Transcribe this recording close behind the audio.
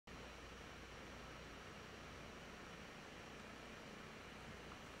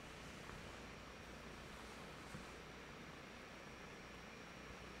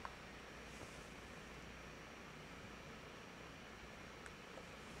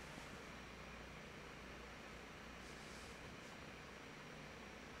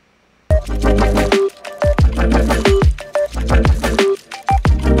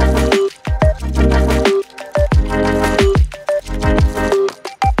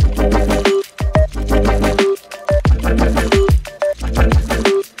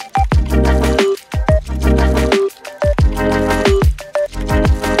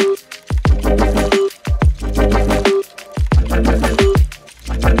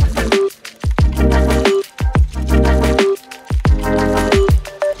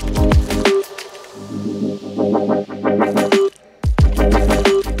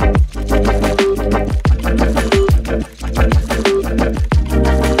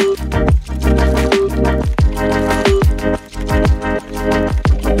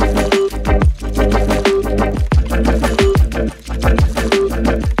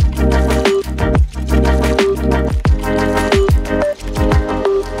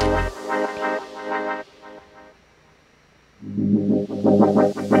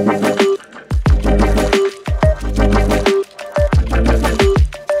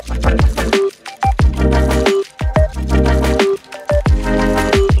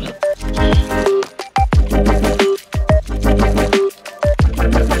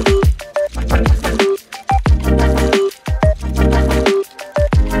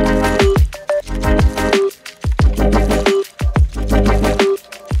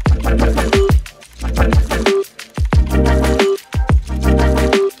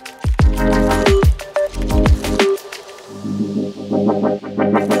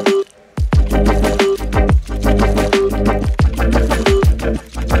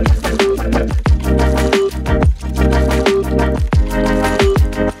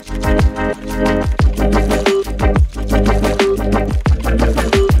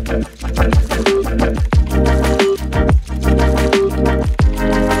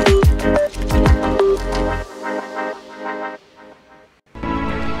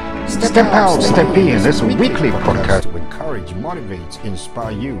Step Out, Step In is a weekly podcast to encourage, motivate,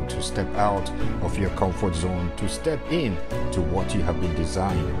 inspire you to step out of your comfort zone, to step in to what you have been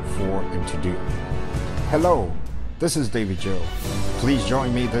designed for and to do. Hello, this is David Joe. Please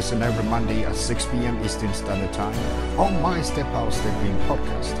join me this and every Monday at 6 p.m. Eastern Standard Time on my Step Out, Step In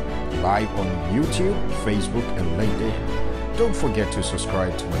podcast, live on YouTube, Facebook, and LinkedIn. Don't forget to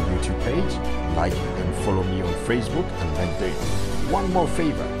subscribe to my YouTube page, like and follow me on Facebook and LinkedIn. One more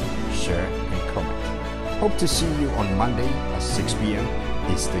favor, share and comment. Hope to see you on Monday at 6 p.m.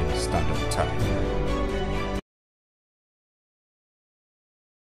 Eastern Standard Time.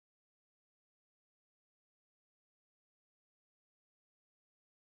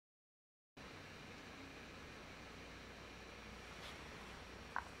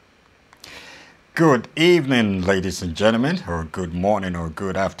 Good evening, ladies and gentlemen, or good morning or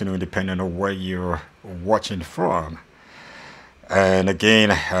good afternoon, depending on where you're watching from. And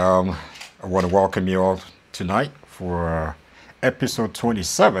again, I want to welcome you all tonight for episode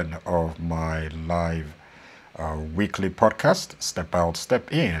 27 of my live weekly podcast, Step Out,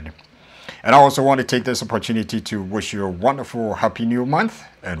 Step In. And I also want to take this opportunity to wish you a wonderful, happy new month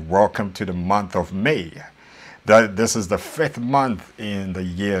and welcome to the month of May. This is the 5th month in the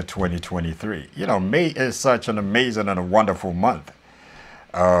year 2023. You know, May is such an amazing and a wonderful month.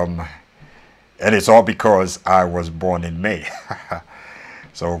 And it's all because I was born in May.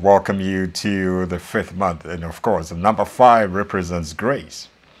 So welcome you to the 5th month. And of course, the number 5 represents grace.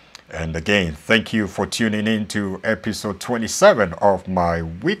 And again, thank you for tuning in to episode 27 of my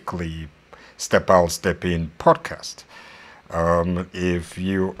weekly Step Out, Step In podcast. If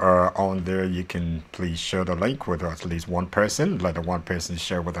you are on there, you can please share the link with at least one person. Let the one person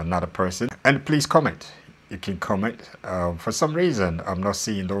share with another person. And please comment. You can comment. For some reason, I'm not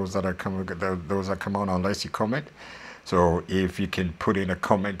seeing those that come on unless you comment. So if you can put in a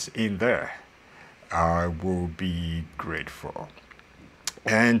comment in there, I will be grateful.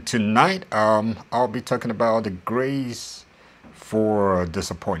 And tonight, I'll be talking about the grace for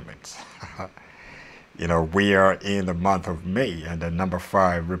disappointment. You know, we are in the month of May, and the number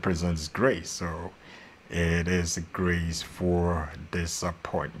 5 represents grace. So it is a grace for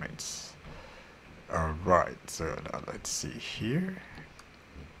disappointments. All right, so now let's see here.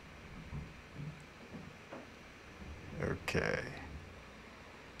 Okay.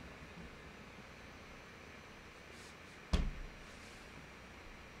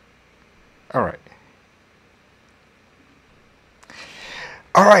 All right.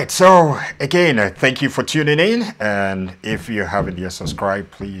 All right, so again, thank you for tuning in. And if you haven't yet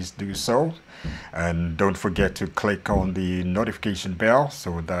subscribed, please do so. And don't forget to click on the notification bell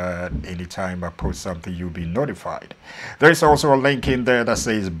so that anytime I post something, you'll be notified. There's also a link in there that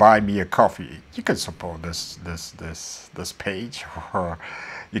says buy me a coffee. You can support this page, or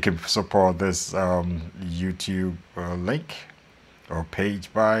you can support this YouTube link or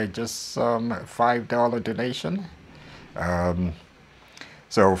page by just $5 donation.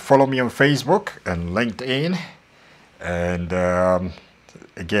 So follow me on Facebook and LinkedIn, and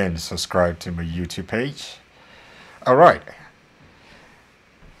again, subscribe to my YouTube page. All right.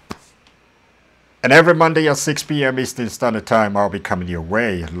 And every Monday at 6 p.m. Eastern Standard Time, I'll be coming your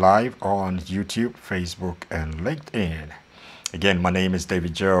way live on YouTube, Facebook, and LinkedIn. Again, my name is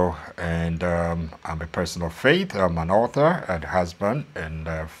David Joe, and I'm a person of faith. I'm an author and husband and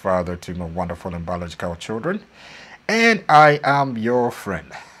father to my wonderful and biological children. And I am your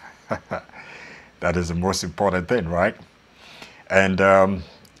friend. That is the most important thing, right? And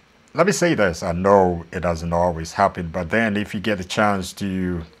let me say this. I know it doesn't always happen, but then if you get a chance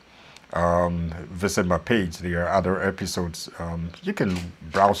to visit my page, there are other episodes. You can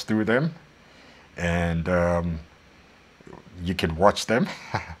browse through them, and you can watch them.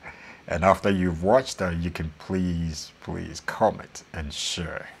 And after you've watched them, you can please comment and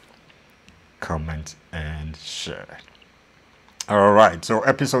share. Comment and share. All right, so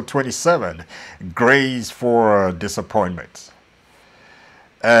episode 27, grace for disappointment.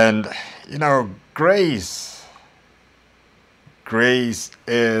 And you know, grace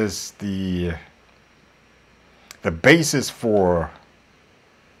is the basis for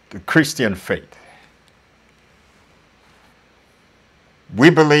the Christian faith. We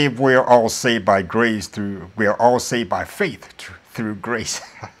believe we are all saved by grace we are all saved by faith through grace.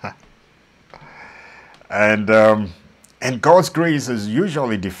 And God's grace is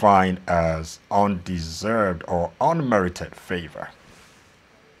usually defined as undeserved or unmerited favor.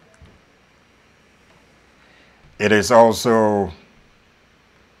 It is also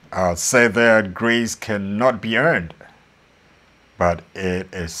said that grace cannot be earned, but it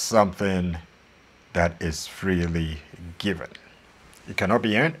is something that is freely given. It cannot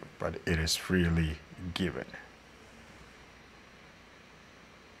be earned, but it is freely given.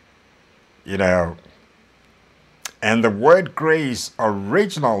 You know, and the word grace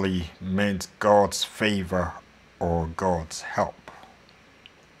originally meant God's favor or God's help.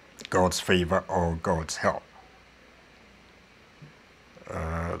 God's favor or God's help.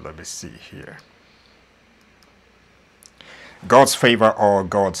 Let me see here. God's favor or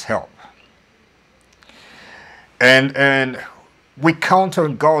God's help. And we count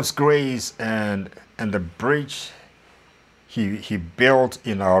on God's grace and the bridge he built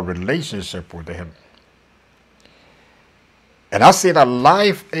in our relationship with him. And I say that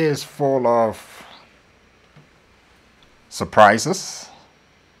life is full of surprises.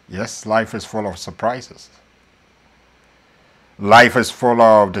 Yes, life is full of surprises. Life is full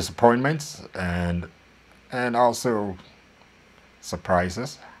of disappointments and also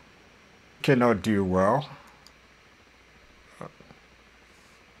surprises. Cannot do well.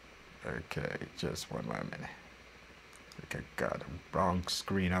 Okay, just one moment. I got a wrong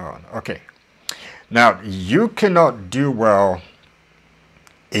screen on. Okay. Now, you cannot do well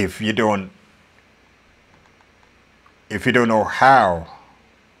if you don't know how,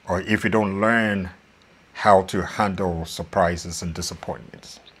 or if you don't learn how to handle surprises and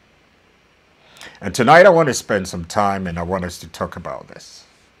disappointments. And tonight I want to spend some time and I want us to talk about this.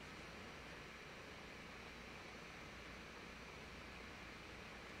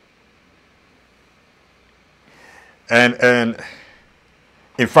 And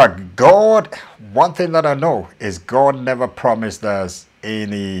in fact, God, one thing that I know is God never promised us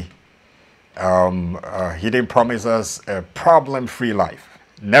any, he didn't promise us a problem-free life.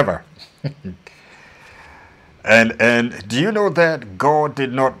 Never. And do you know that God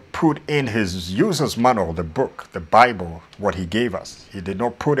did not put in his user's manual, the book, the Bible, what he gave us? He did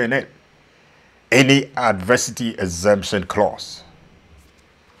not put in it any adversity exemption clause.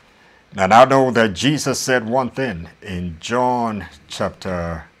 And I know that Jesus said one thing in John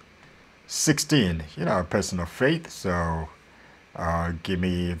chapter 16. You know, a person of faith, so give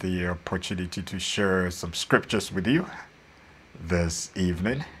me the opportunity to share some scriptures with you this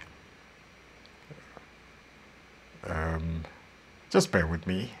evening. Just bear with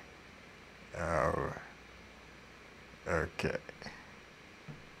me. Okay.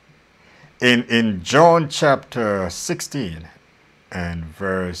 In John chapter 16 and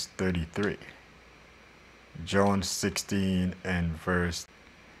verse 33. John 16 and verse,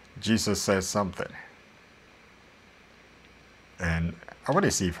 Jesus says something. And I want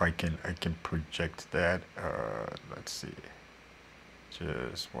to see if I can project that. Let's see.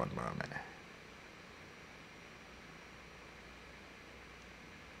 Just one moment.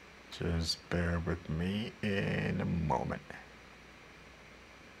 Just bear with me in a moment.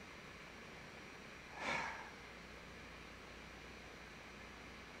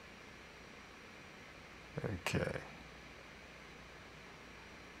 Okay.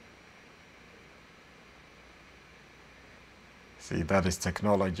 See, that is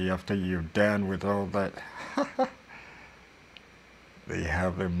technology. After you're done with all that, they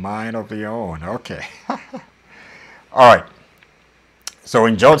have a mind of their own. Okay. All right. So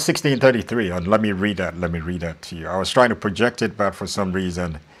in John 16:33, and let me read that to you. I was trying to project it, but for some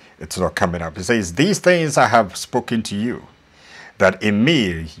reason it's not coming up. It says, "These things I have spoken to you, that in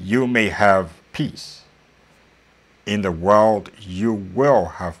me you may have peace. In the world you will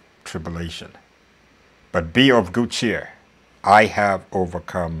have tribulation, but be of good cheer. I have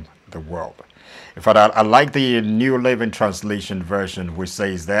overcome the world." In fact, I like the New Living Translation version, which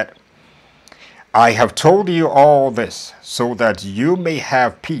says that, "I have told you all this so that you may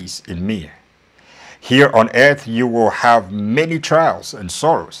have peace in me. Here on earth you will have many trials and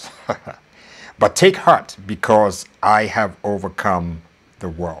sorrows, but take heart, because I have overcome the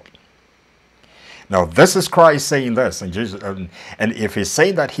world." Now, this is Christ saying this, and Jesus, and if he's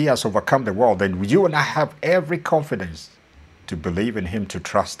saying that he has overcome the world, then you and I have every confidence to believe in him, to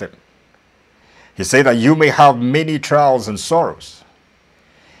trust him. He said that you may have many trials and sorrows.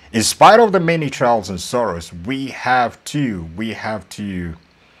 In spite of the many trials and sorrows, we have to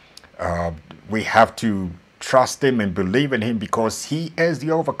trust him and believe in him, because he is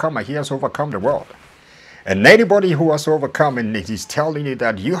the overcomer. He has overcome the world. And anybody who has overcome, and he's telling you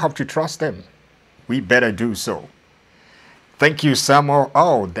that you have to trust him, we better do so. Thank you, Samuel.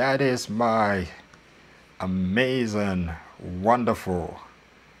 Oh, that is my amazing, wonderful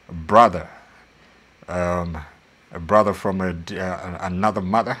brother. A brother from another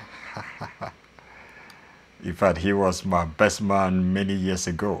mother. In fact, he was my best man many years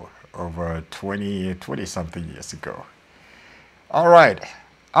ago, over 20 something years ago. All right,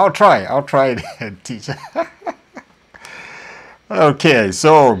 I'll try and teach. Okay,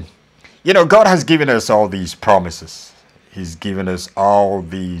 so, God has given us all these promises. He's given us all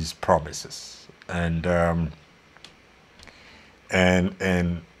these promises. And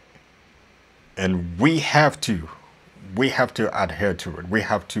we have to adhere to it. We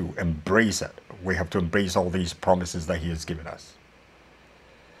have to embrace it. We have to embrace all these promises that he has given us.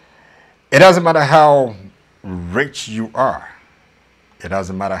 It doesn't matter how rich you are. It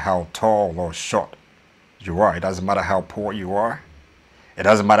doesn't matter how tall or short you are. It doesn't matter how poor you are. It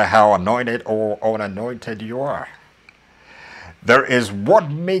doesn't matter how anointed or unanointed you are. That is what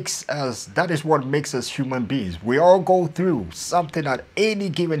makes us human beings. We all go through something at any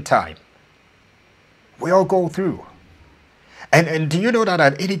given time. We all go through. And do you know that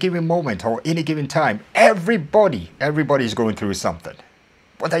at any given moment or any given time, everybody is going through something.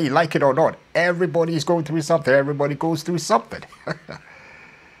 Whether you like it or not, everybody is going through something. Everybody goes through something.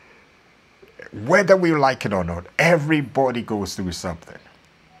 Whether we like it or not, everybody goes through something.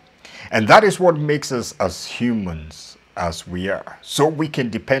 And that is what makes us as humans as we are. So we can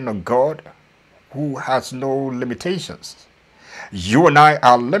depend on God who has no limitations. You and I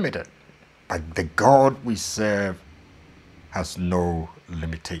are limited, but the God we serve has no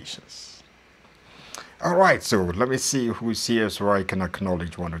limitations. All right, so let me see who's here so I can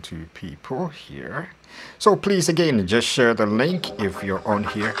acknowledge one or two people here. So please, again, just share the link if you're on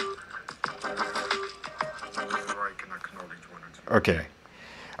here. Okay.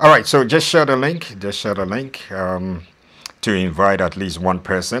 All right, so just share the link. To invite at least one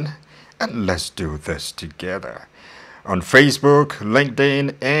person. And let's do this together. On Facebook,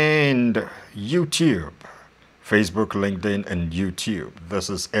 LinkedIn, and YouTube. Facebook, LinkedIn, and YouTube. This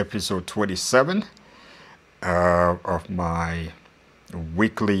is episode 27 of my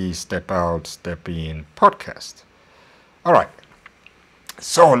weekly Step Out, Step In podcast. All right,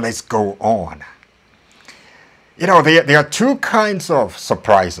 so let's go on. There are two kinds of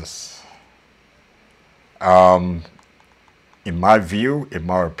surprises. In my view, in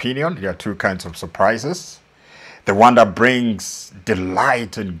my opinion, there are two kinds of surprises. The one that brings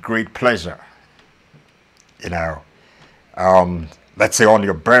delight and great pleasure. Let's say on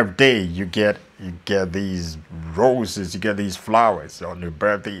your birthday, you get these roses, you get these flowers on your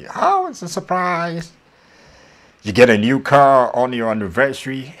birthday. Oh, it's a surprise. You get a new car on your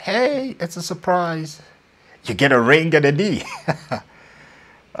anniversary. Hey, it's a surprise. You get a ring and a knee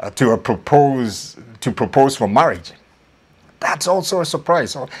to propose for marriage. That's also a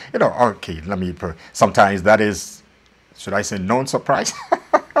surprise. So, okay, sometimes that is, should I say non-surprise?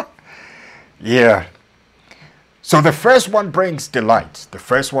 Yeah. So the first one brings delight. The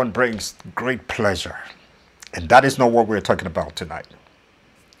first one brings great pleasure. And that is not what we're talking about tonight.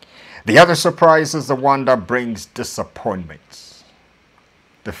 The other surprise is the one that brings disappointment.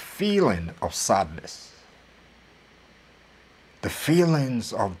 The feeling of sadness. The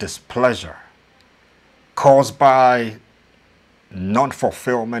feelings of displeasure caused by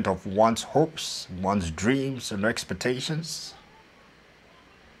non-fulfillment of one's hopes, one's dreams and expectations.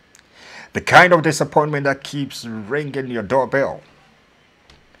 The kind of disappointment that keeps ringing your doorbell.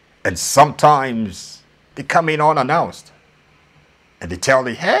 And sometimes they come in unannounced. And they tell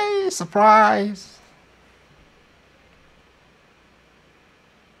you, hey, surprise.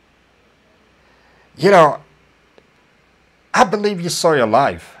 I believe you saw your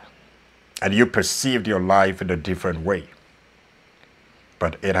life and you perceived your life in a different way.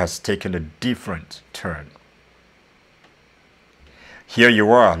 But it has taken a different turn. Here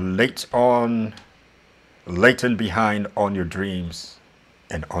you are, late and behind on your dreams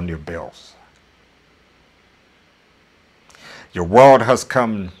and on your bills. Your world has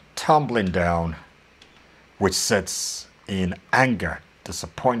come tumbling down, which sets in anger,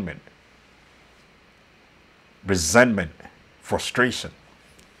 disappointment, resentment, frustration.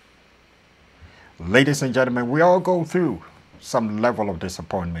 Ladies and gentlemen, we all go through some level of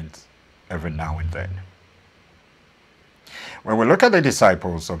disappointment every now and then. When we look at the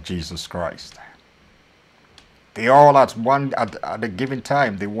disciples of Jesus Christ, they all at a given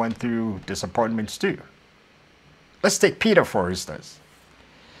time, they went through disappointments too. Let's take Peter, for instance.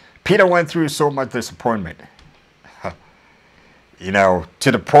 Peter went through so much disappointment. To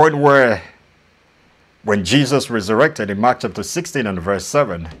the point where when Jesus resurrected in Mark chapter 16 and verse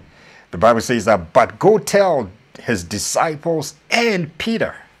 7, the Bible says that, but go tell his disciples and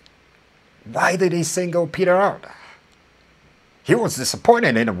Peter. Why did he single Peter out? He was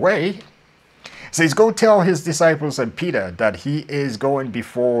disappointed in a way. It says, go tell his disciples and Peter that he is going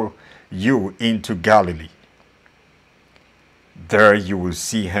before you into Galilee. There you will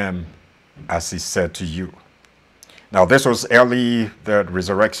see him as he said to you. Now, this was early the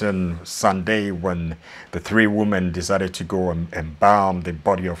resurrection Sunday when the three women decided to go and embalm the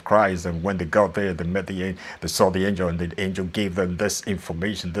body of Christ. And when they got there, they met they saw the angel, and the angel gave them this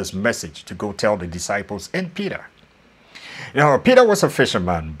information, this message to go tell the disciples and Peter. You know, Peter was a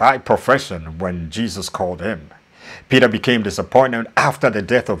fisherman by profession when Jesus called him. Peter became disappointed after the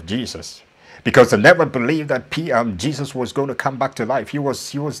death of Jesus because they never believed that Jesus was going to come back to life. He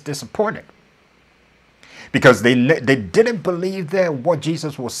was disappointed because they didn't believe that what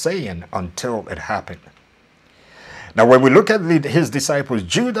Jesus was saying until it happened. Now, when we look at his disciples,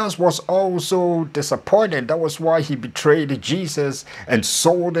 Judas was also disappointed. That was why he betrayed Jesus and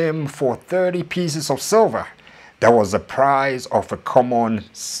sold him for 30 pieces of silver. That was the price of a common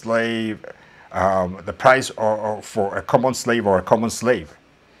slave, the price for a common slave or a common slave,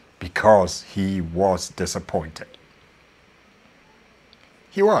 because he was disappointed.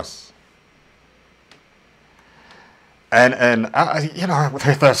 He was. And you know,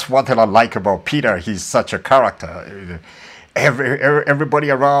 that's one thing I like about Peter. He's such a character. Everybody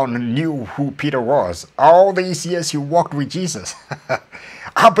around knew who Peter was. All these years he walked with Jesus.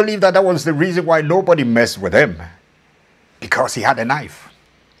 I believe that was the reason why nobody messed with him. Because he had a knife.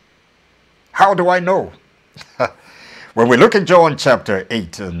 How do I know? When we look at John chapter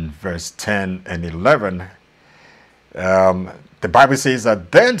 8 and verse 10 and 11, the Bible says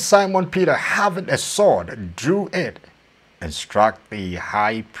that then Simon Peter, having a sword, drew it and struck the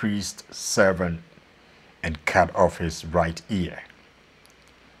high priest's servant and cut off his right ear.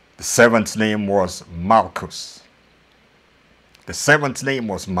 The servant's name was Malchus. The servant's name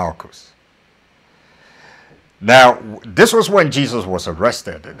was Malchus. Now, this was when Jesus was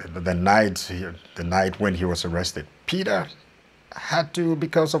arrested, the night when he was arrested. Peter had to,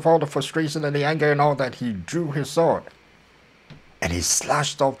 because of all the frustration and the anger and all that, he drew his sword. And he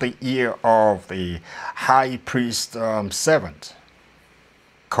slashed off the ear of the high priest's servant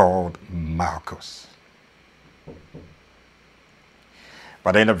called Malchus.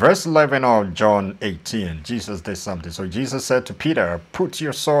 But in verse 11 of John 18, Jesus did something. So Jesus said to Peter, "Put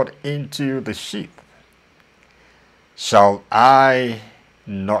your sword into the sheath. Shall I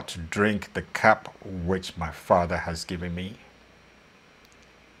not drink the cup which my Father has given me?"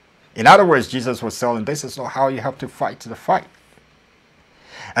 In other words, Jesus was telling, this is not how you have to fight the fight.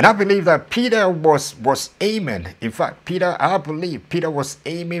 And I believe that Peter was aiming. In fact, I believe Peter was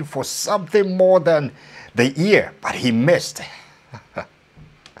aiming for something more than the ear, but he missed.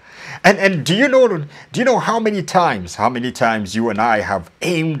 And do you know how many times you and I have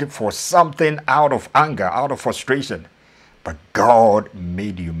aimed for something out of anger, out of frustration, but God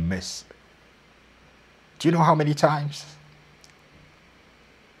made you miss? Do you know how many times?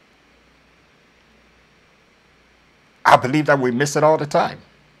 I believe that we miss it all the time,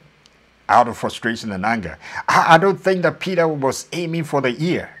 out of frustration and anger. I don't think that Peter was aiming for the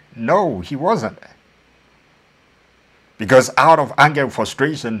ear. No, he wasn't. Because out of anger and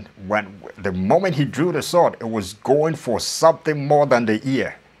frustration, the moment he drew the sword, it was going for something more than the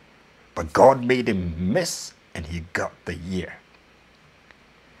ear. But God made him miss, and he got the ear.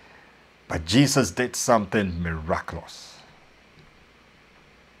 But Jesus did something miraculous.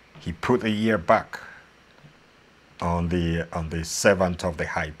 He put the ear back on the servant of the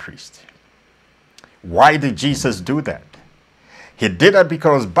high priest. Why did Jesus do that? He did that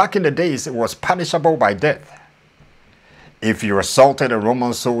because back in the days it was punishable by death. If you assaulted a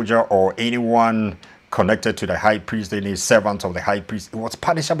Roman soldier or anyone connected to the high priest, any servant of the high priest, it was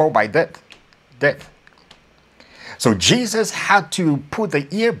punishable by death. So Jesus had to put the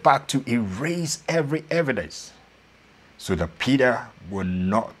ear back to erase every evidence so that Peter would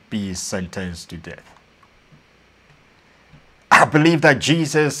not be sentenced to death. I believe that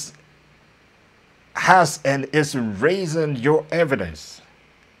Jesus has and is erasing your evidence,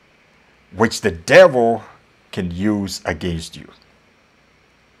 which the devil can use against you.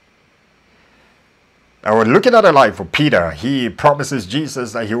 Now, we're looking at the life of Peter. He promises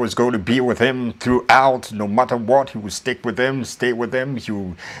Jesus that he was going to be with him throughout, no matter what. He would stick with him, stay with him.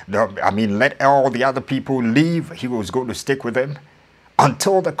 Let all the other people leave. He was going to stick with him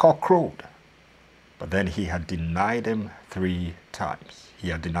until the cock crowed. But then he had denied him 3 times. He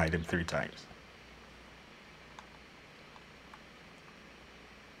had denied him 3 times.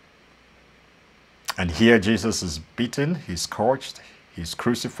 And here Jesus is beaten, he's scourged, he's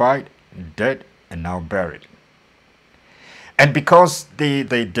crucified, dead, and now buried. And because they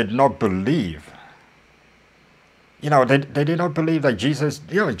did not believe, they did not believe that Jesus,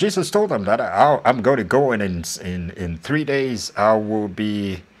 Jesus told them that I'm going to go and in 3 days I will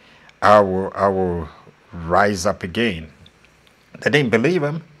rise up again. They didn't believe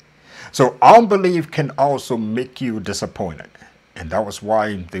him. So unbelief can also make you disappointed. And that was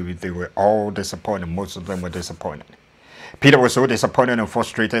why they were all disappointed. Most of them were disappointed. Peter was so disappointed and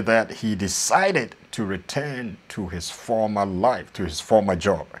frustrated that he decided to return to his former life, to his former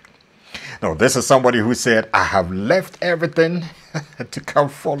job. Now, this is somebody who said, I have left everything to come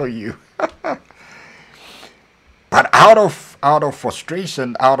follow you. But out of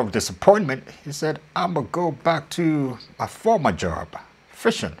frustration, out of disappointment, he said, I'm going to go back to my former job,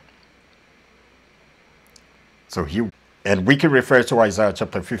 fishing. And we can refer to Isaiah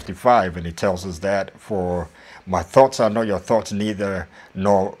chapter 55, and it tells us that, for my thoughts are not your thoughts, neither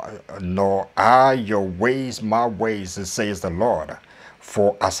nor are your ways my ways, says the Lord.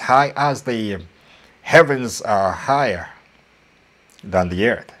 For as high as the heavens are higher than the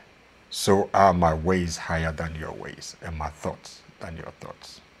earth, so are my ways higher than your ways, and my thoughts than your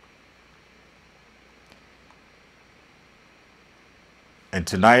thoughts. And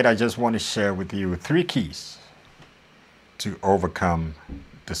tonight I just want to share with you 3 keys to overcome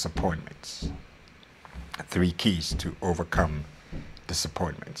disappointments. 3 keys to overcome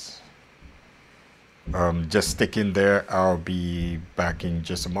disappointments. Just stick in there. I'll be back in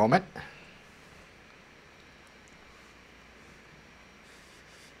just a moment.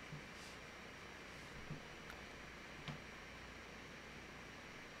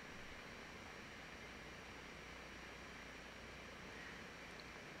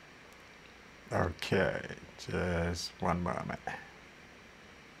 Okay, just one moment.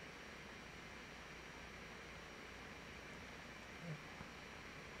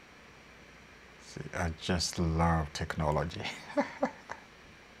 See, I just love technology.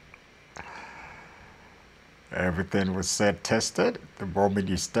 Everything was set, tested. The moment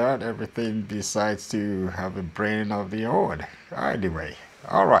you start, everything decides to have a brain of their own. Anyway,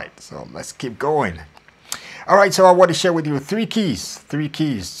 all right, so let's keep going. All right, so I want to share with you 3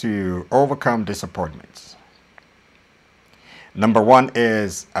 keys to overcome disappointments. Number 1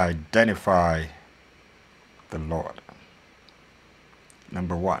 is identify the Lord.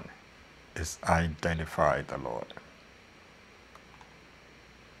 Number 1 is identify the Lord.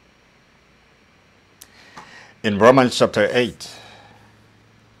 In Romans chapter 8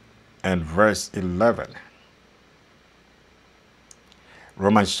 and verse 11,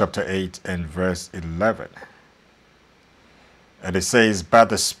 Romans chapter 8 and verse 11, and it says, but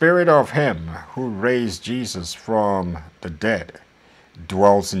the Spirit of him who raised Jesus from the dead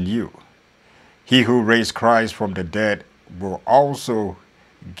dwells in you. He who raised Christ from the dead will also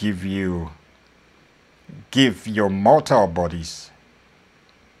give your mortal bodies,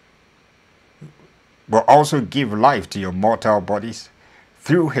 will also give life to your mortal bodies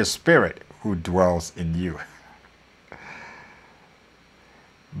through his Spirit who dwells in you.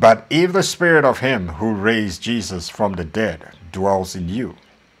 But if the Spirit of him who raised Jesus from the dead dwells in you,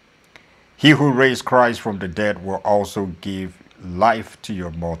 he who raised Christ from the dead will also give life to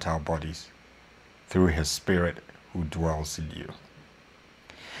your mortal bodies through his Spirit who dwells in you.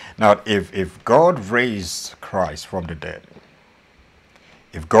 Now, if God raised Christ from the dead,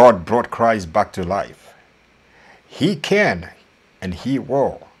 if God brought Christ back to life, he can and he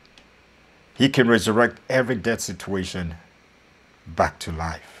will. He can resurrect every dead situation back to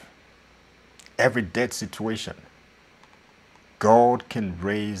life. Every dead situation, God can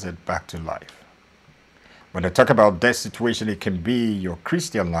raise it back to life. When I talk about dead situation, it can be your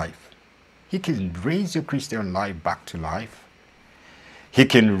Christian life. He can raise your Christian life back to life. He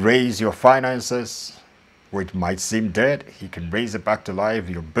can raise your finances, which might seem dead. He can raise it back to life.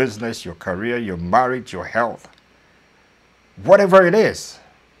 Your business, your career, your marriage, your health. Whatever it is,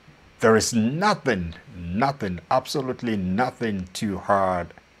 there is nothing, absolutely nothing too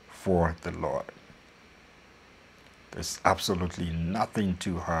hard for the Lord. There's absolutely nothing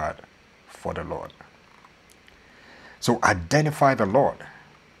too hard for the Lord. So identify the Lord.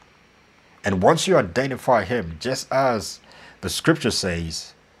 And once you identify him, just as the scripture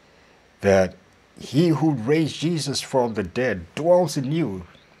says that he who raised Jesus from the dead dwells in you,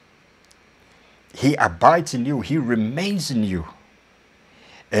 he abides in you, he remains in you.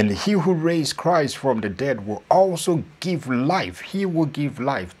 And he who raised Christ from the dead will also give life. He will give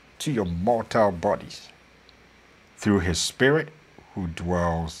life to your mortal bodies through his Spirit who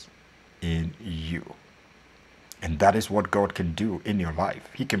dwells in you. And that is what God can do in your life.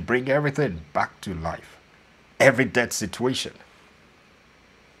 He can bring everything back to life. Every dead situation.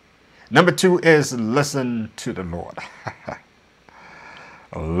 Number 2 is listen to the Lord.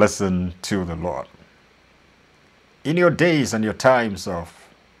 Listen to the Lord. In your days and your times of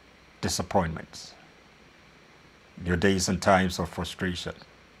disappointments, your days and times of frustration,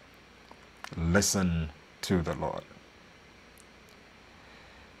 listen to the Lord.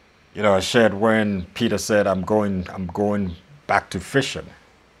 I shared when Peter said, I'm going back to fishing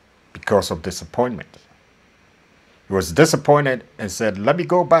because of disappointment. He was disappointed and said, let me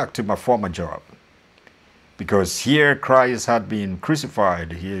go back to my former job. Because here Christ had been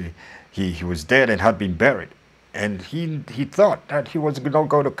crucified. He was dead and had been buried. And he thought that he was not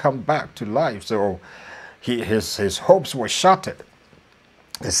going to come back to life. So his hopes were shattered.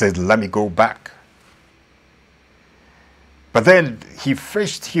 He said, let me go back. But then he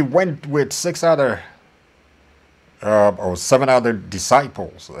fished. He went with 7 other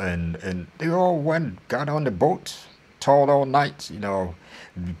disciples, and they all got on the boat, toiled all night.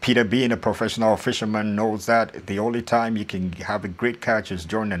 Peter, being a professional fisherman, knows that the only time you can have a great catch is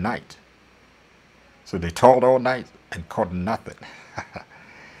during the night. So they toiled all night and caught nothing.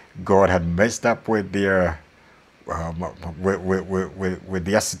 God had messed up with their with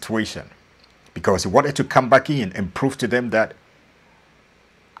their situation, because he wanted to come back in and prove to them that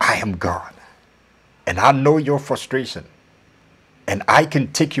I am God, and I know your frustration, and I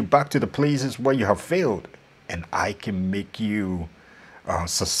can take you back to the places where you have failed, and I can make you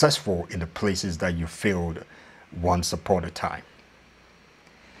successful in the places that you failed once upon a time.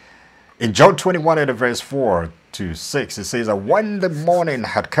 In John 21 and verse 4 to 6, it says that when the morning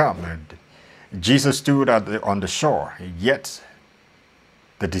had come, and Jesus stood on the shore, yet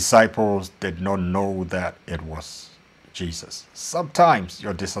the disciples did not know that it was Jesus. Sometimes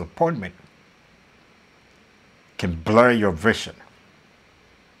your disappointment can blur your vision.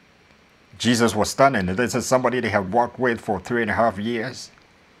 Jesus was standing, and this is somebody they had walked with for 3.5 years.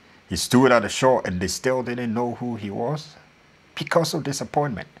 He stood at the shore and they still didn't know who he was because of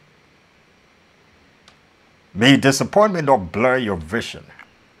disappointment. May disappointment not blur your vision.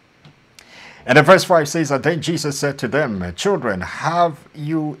 And then verse 5 says that then Jesus said to them, children, have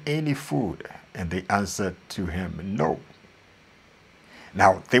you any food? And they answered to him, no.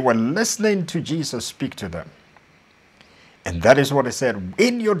 Now, they were listening to Jesus speak to them. And that is what he said,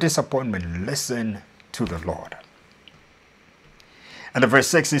 in your disappointment, listen to the Lord. And in verse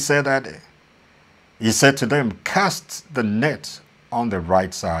 6, he said to them, cast the net on the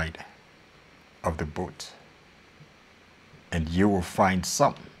right side of the boat, and you will find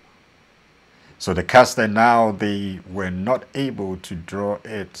some. So the caster, now they were not able to draw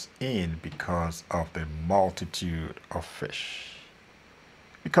it in because of the multitude of fish.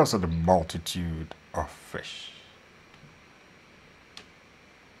 Because of the multitude of fish.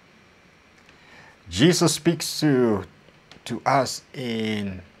 Jesus speaks to us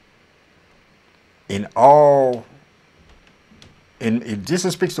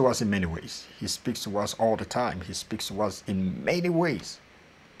Jesus speaks to us in many ways. He speaks to us all the time. He speaks to us in many ways.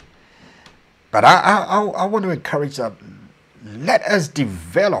 But I want to encourage that let us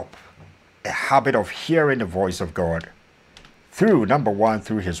develop a habit of hearing the voice of God through, number one,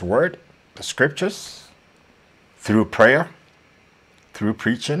 through his word, the scriptures, through prayer, through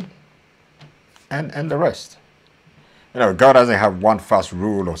preaching, and the rest. God doesn't have one fast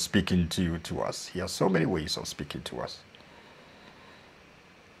rule of speaking to us. He has so many ways of speaking to us.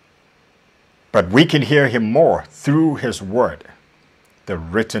 But we can hear him more through his word, the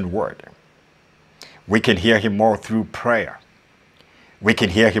written word. We can hear him more through prayer. We can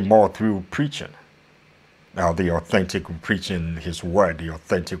hear him more through preaching. Now, the authentic preaching, his word, the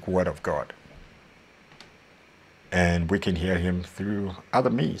authentic word of God. And we can hear him through other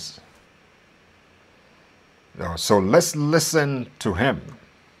means. So let's listen to him.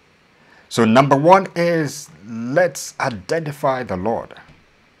 So number one is, let's identify the Lord.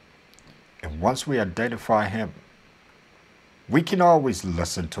 And once we identify him, we can always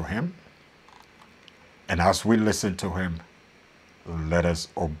listen to him. And as we listen to him, let us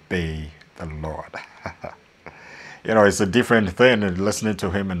obey the Lord. It's a different thing than listening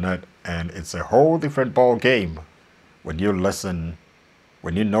to him and it's a whole different ball game when you listen,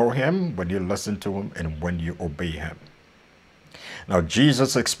 when you know him, when you listen to him, and when you obey him. Now,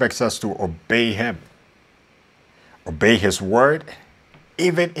 Jesus expects us to obey him, obey his word,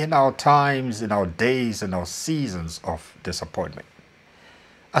 even in our times, in our days, in our seasons of disappointment.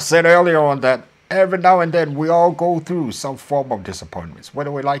 I said earlier on that every now and then we all go through some form of disappointments,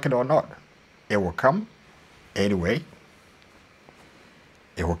 whether we like it or not. It will come anyway.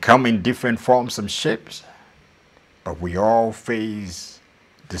 It will come in different forms and shapes, but we all face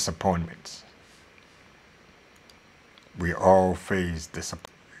disappointments. We all face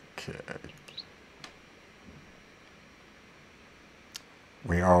disappointment. Okay.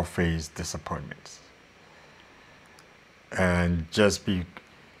 We all face disappointments. And just give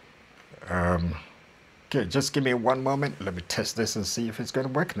me one moment. Let me test this and see if it's going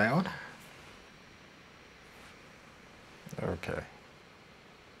to work now. Okay.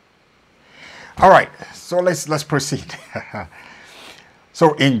 All right, so let's proceed.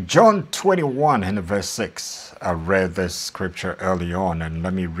 So in John 21 and verse 6, I read this scripture early on, and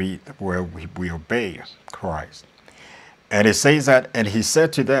let me read where we obey Christ. And it says that, and he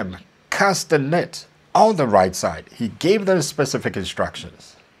said to them, cast the net on the right side. He gave them specific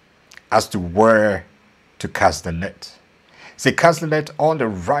instructions as to where to cast the net. Say, cast the net on the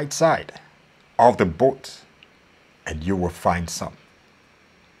right side of the boat, and you will find some.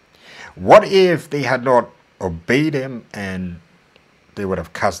 What if they had not obeyed him and they would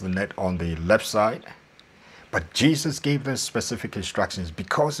have cast the net on the left side? But Jesus gave them specific instructions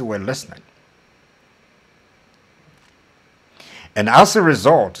because they were listening. And as a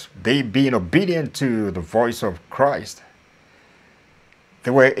result, they being obedient to the voice of Christ,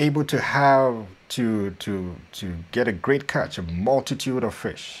 they were able to have to get a great catch, a multitude of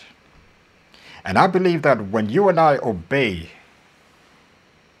fish. And I believe that when you and I obey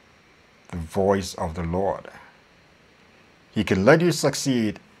the voice of the Lord, he can let you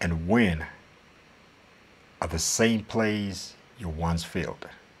succeed and win at the same place you once failed.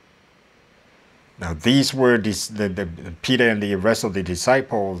 Now, these were Peter and the rest of the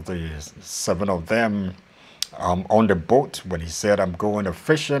disciples, the 7 of them, on the boat. When he said, I'm going to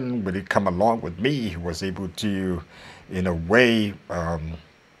fishing, will you come along with me? He was able to, in a way,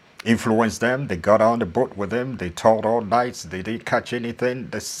 influence them. They got on the boat with him. They toiled all night. They didn't catch anything.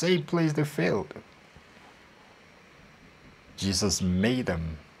 The same place they failed, Jesus made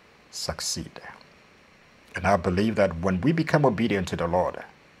them succeed. And I believe that when we become obedient to the Lord,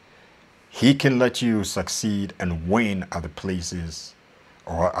 he can let you succeed and win at the places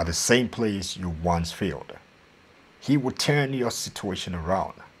or at the same place you once failed. He will turn your situation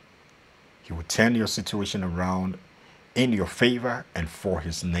around. He will turn your situation around in your favor and for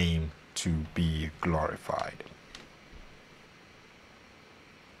his name to be glorified.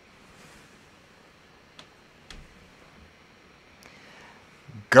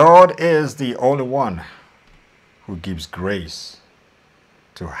 God is the only one who gives grace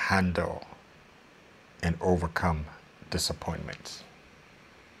to handle and overcome disappointments.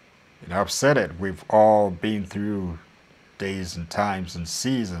 You know, I've said it, we've all been through days and times and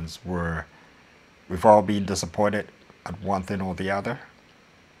seasons where we've all been disappointed at one thing or the other.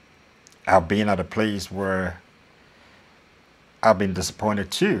 I've been at a place where I've been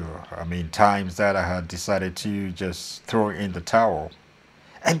disappointed too. I mean, times that I had decided to just throw in the towel.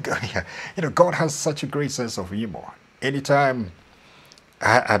 And you know, God has such a great sense of humor. Anytime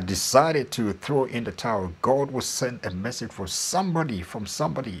I decided to throw in the towel, God will send a message for somebody, from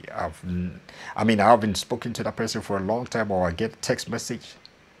somebody. I haven't spoken to that person for a long time, or I get a text message,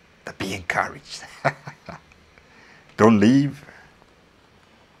 but be encouraged. Don't leave.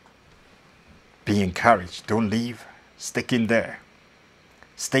 Be encouraged. Don't leave. Stick in there.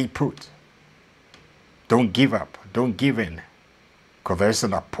 Stay put. Don't give up. Don't give in. Because there's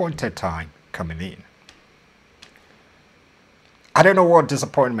an appointed time coming in. I don't know what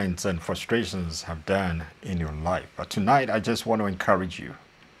disappointments and frustrations have done in your life, but tonight I just want to encourage you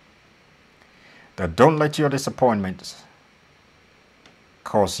that don't let your disappointments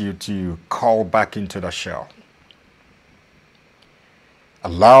cause you to call back into the shell.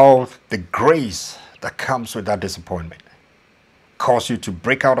 Allow the grace that comes with that disappointment cause you to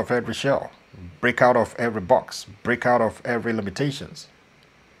break out of every shell, break out of every box, break out of every limitations.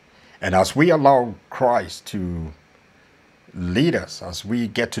 And as we allow Christ to lead us, as we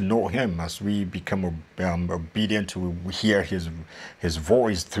get to know him, as we become obedient to hear his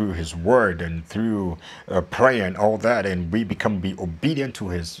voice through his word and through prayer and all that, and we be obedient to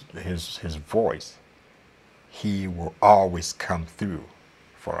his voice, he will always come through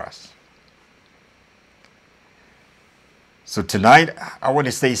for us. So tonight I want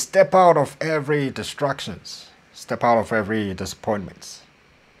to say, step out of every distractions, step out of every disappointments,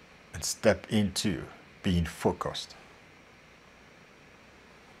 and step into being focused.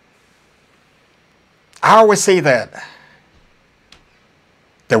 I always say that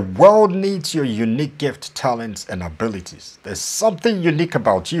the world needs your unique gift, talents, and abilities. There's something unique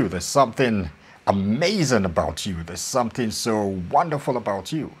about you. There's something amazing about you. There's something so wonderful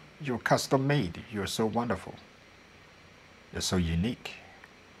about you. You're custom made. You're so wonderful. You're so unique.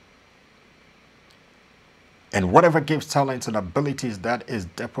 And whatever gifts, talents, and abilities that is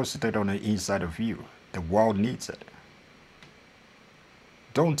deposited on the inside of you, the world needs it.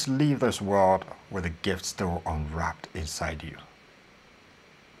 Don't leave this world with a gift still unwrapped inside you.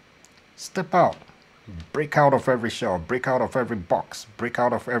 Step out. Break out of every shell. Break out of every box. Break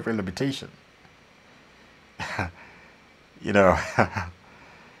out of every limitation. You know,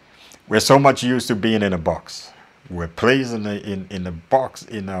 we're so much used to being in a box. We're placed in a box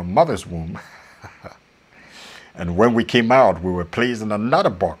in our mother's womb. And when we came out, we were placed in another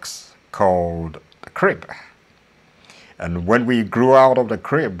box called the crib. And when we grew out of the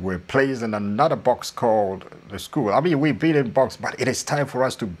crib, we were placed in another box called the school. I mean, we've been in box, but it is time for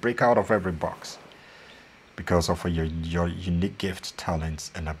us to break out of every box because of your unique gifts,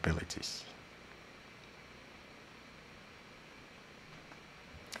 talents, and abilities.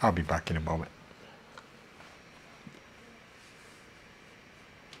 I'll be back in a moment.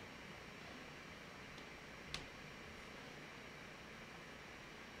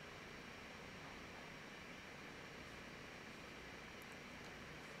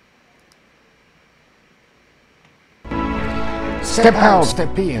 Step Out,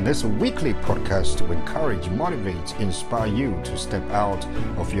 Step In is a weekly podcast to encourage, motivate, inspire you to step out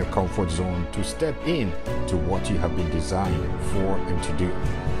of your comfort zone, to step in to what you have been designed for and to do.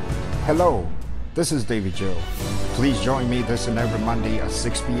 Hello, this is David Joe. Please join me this and every Monday at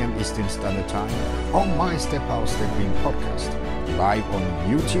 6 p.m. Eastern Standard Time on my Step Out, Step In podcast, live on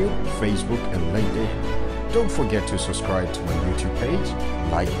YouTube, Facebook, and LinkedIn. Don't forget to subscribe to my YouTube page,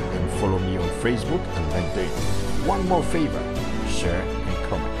 like and follow me on Facebook and LinkedIn. One more favor, share and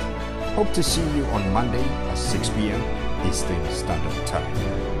comment. Hope to see you on Monday at 6 p.m. Eastern Standard Time.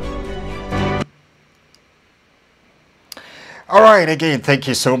 All right, again, thank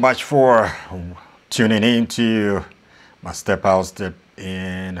you so much for tuning in to my Step Out, Step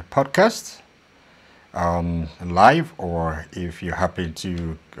In podcast, live, or if you happen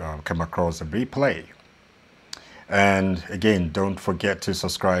to come across a replay. And again, don't forget to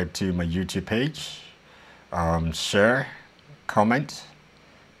subscribe to my YouTube page, share, comment,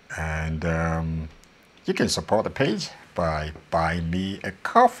 and you can support the page by buying me a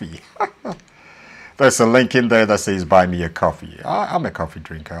coffee. There's a link in there that says buy me a coffee. I'm a coffee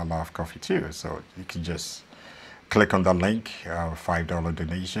drinker. I love coffee too. So you can just click on the link. $5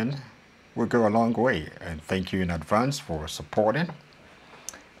 donation will go a long way. And thank you in advance for supporting.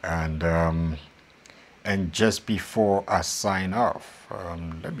 And just before I sign off,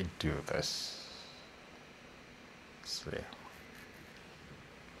 let me do this. Let's see.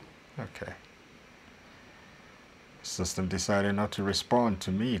 Okay. System decided not to respond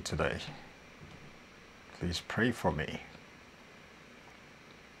to me today. Please pray for me.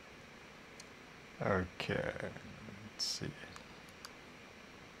 Okay, let's see.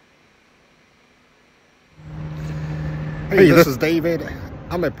 Hey, this is David.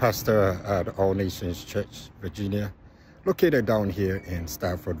 I'm a pastor at All Nations Church, Virginia, located down here in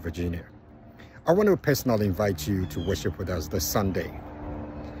Stafford, Virginia. I want to personally invite you to worship with us this Sunday.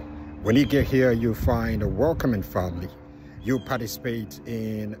 When you get here, you'll find a welcoming family. You'll participate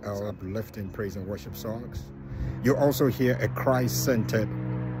in our uplifting praise and worship songs. You'll also hear a Christ-centered,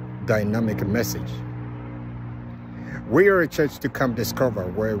 dynamic message. We are a church to come discover,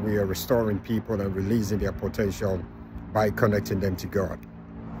 where we are restoring people and releasing their potential by connecting them to God.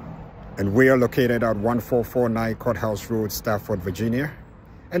 And we are located at 1449 Courthouse Road, Stafford, Virginia,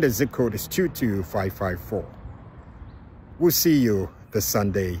 and the zip code is 22554. We'll see you this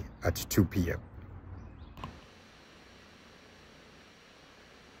Sunday at 2 p.m.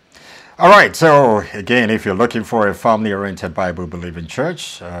 All right, so again, if you're looking for a family-oriented Bible-believing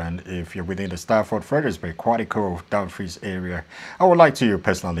church, and if you're within the Stafford, Fredericksburg, Quantico, Dumfries area, I would like to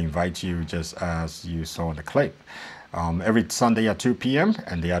personally invite you, just as you saw in the clip, every Sunday at 2 p.m.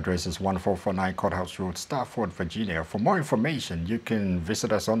 and the address is 1449 Courthouse Road, Stafford, Virginia. For more information, you can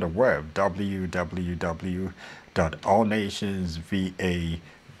visit us on the web,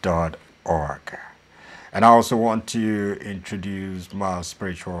 www.allnationsva.org. And I also want to introduce my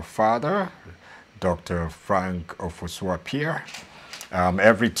spiritual father, Dr. Frank Ofosua-Pierre.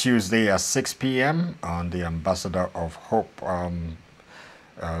 Every Tuesday at 6 p.m. on the Ambassador of Hope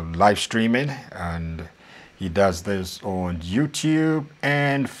live streaming, and he does this on YouTube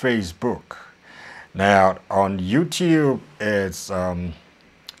and Facebook. Now, on YouTube, it's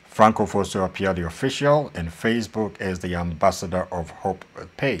Frank Ofosua-Pierre, the official, and Facebook is the Ambassador of Hope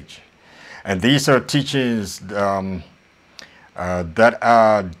page. And these are teachings that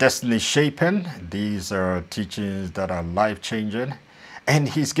are destiny shaping. These are teachings that are life changing, and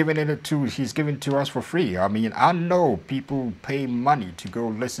he's given to us for free. I mean, I know people pay money to go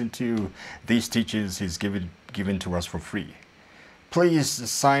listen to these teachings he's given to us for free. Please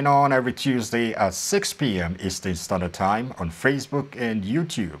sign on every Tuesday at 6 p.m. Eastern Standard Time on Facebook and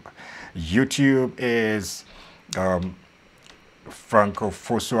YouTube. YouTube is Frank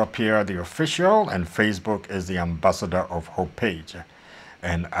Ofosua-Pierre, the official, and Facebook is the Ambassador of Hope page.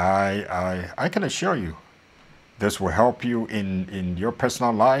 And I can assure you, this will help you in your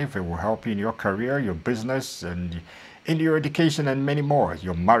personal life. It will help you in your career, your business, and in your education, and many more,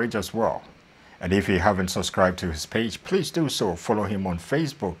 your marriage as well. And if you haven't subscribed to his page, please do so. Follow him on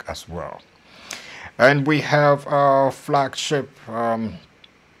Facebook as well. And we have our flagship Iron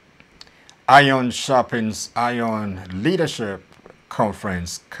Sharpens Iron Leadership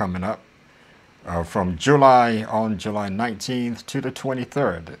Conference coming up from July 19th to the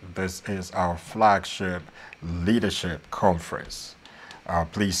 23rd. This is our flagship leadership conference.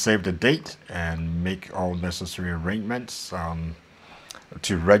 Please save the date and make all necessary arrangements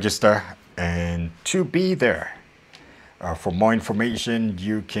to register and to be there. For more information,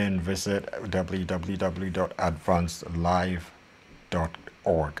 you can visit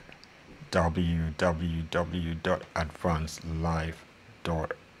www.advancedlive.org.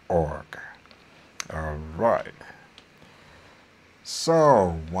 www.advancedlive.org. All right.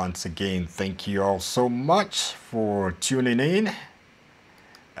 So once again, thank you all so much for tuning in.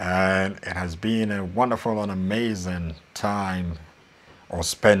 And it has been a wonderful and amazing time or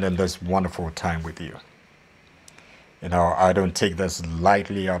spending this wonderful time with you. You know, I don't take this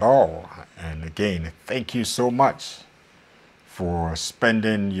lightly at all. And again, thank you so much for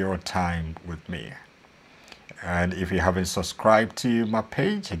spending your time with me. And if you haven't subscribed to my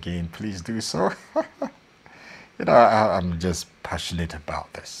page, again, please do so. You know, I'm just passionate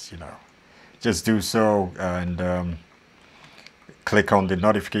about this, you know. Just do so and click on the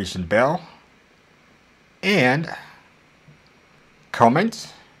notification bell and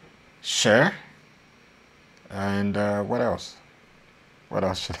comment, share, and what else? What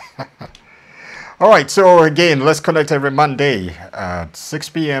else should I? All right, so again, let's connect every Monday at 6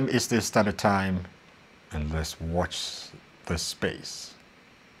 p.m. Eastern Standard Time, and let's watch the space.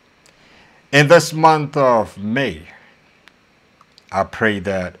 In this month of May, I pray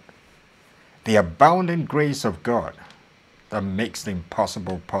that the abounding grace of God that makes the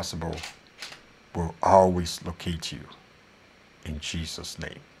impossible possible will always locate you in Jesus'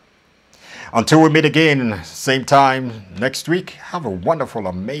 name. Until we meet again, same time next week, have a wonderful,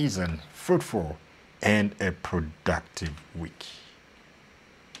 amazing, fruitful, and a productive week.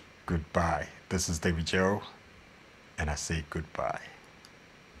 Goodbye. This is David Joe, and I say goodbye.